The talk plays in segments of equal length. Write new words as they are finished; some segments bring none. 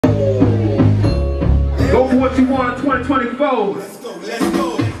What you want in 2024? Let's go, let's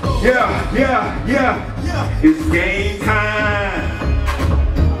go. Yeah. It's game time.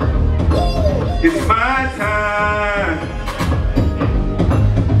 It's my time.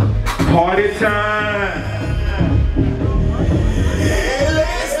 Party time. Yeah,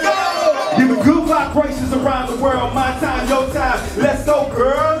 let's go. Giving good vibrations around the world. My time, your time. Let's go,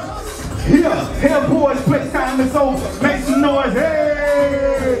 girls. Here, boys, playtime is over. Make some noise,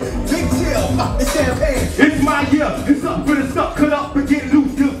 hey! Big chill, pop the champagne. It's my year. It's up for the stuff. Cut up and get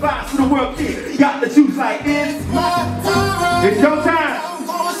loose. Good vibes for the world kid. Got the juice like it's My time. It's your time. I'm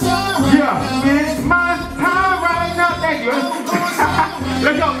gonna shine right Yeah, now. it's my time right now. Thank you.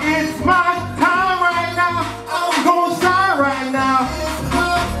 Let's go. It's my time right now. I'm gonna shine right now.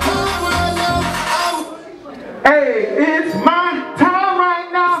 My time right now. Hey, it's my time right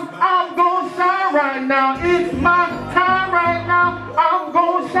now. I'm gonna shine right now. It's my time right now. I'm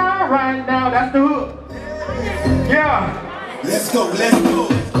gonna shine right now. That's the hook. Yeah, Let's go, let's go.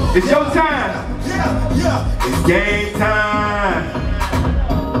 it's your time. Yeah. It's game time.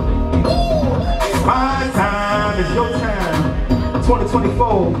 It's my time. It's your time.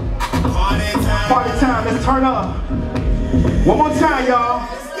 2024. Party time. Party time. Let's turn up. One more time, y'all.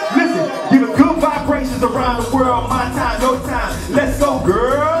 Listen, giving good vibrations around the world. My time, your time. Let's go,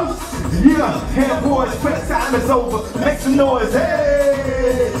 girls. Yeah, hand boys, playtime is over. Make some noise,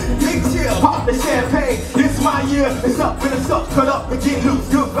 hey. Big chill. Pop the champagne. It's my year. It's up and it's up. Cut up and get loose.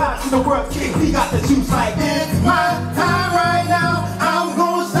 Good vibes to the world king. He got the juice like it's My time right now. I'm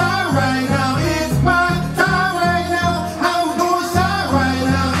gonna shine right now. It's my time right now. I'm gonna shine right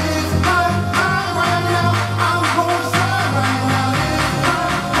now. It's my time right now. I'm gonna shine right now. It's my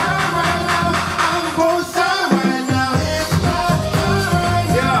time right now. I'm gonna shine right now. It's my time right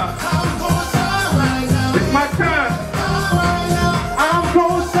now. Yeah, I'm gonna shine right now. it's my time. Right now. I'm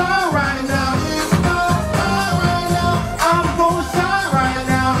gonna shine right now. It's my time right now. I'm gonna shine right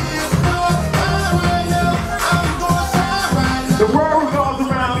now. It's my time right now. I'm gonna shine right now. The world revolves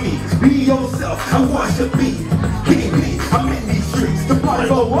around me. Be yourself. I want you to be. Keep me. I'm in these streets. The party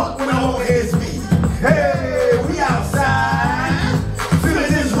go up when all hands me. Hey, we outside.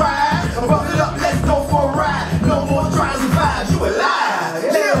 Feeling this ride. Buckle up. Let's go for a ride. No more trying to vibe. You alive.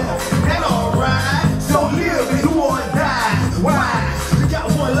 Live and alright. So live and do or die. Why? You got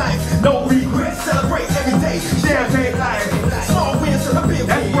one life. No regrets. Celebrate every day. Champagne life. Small wins to the big.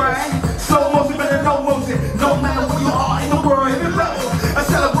 That's right. Slow motion better no motion. No matter where you are in the world, every level. I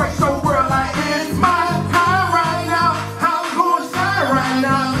celebrate your world like it's my time right now. I'm gonna shine right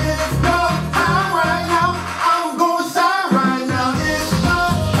now. It's my time right now. I'm gonna shine right now. It's my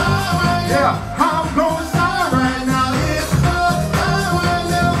time right now. Yeah, I'm gonna shine right now. It's my time right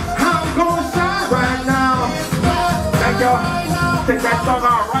now. I'm gonna shine right now. Thank y'all. Take that song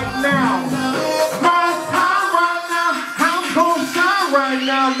out right now. It's my Time right now. I'm gonna shine right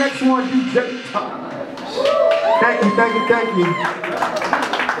now. Next one, DJ Taj. Thank you.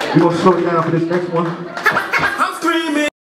 We're gonna slow it down for this next one.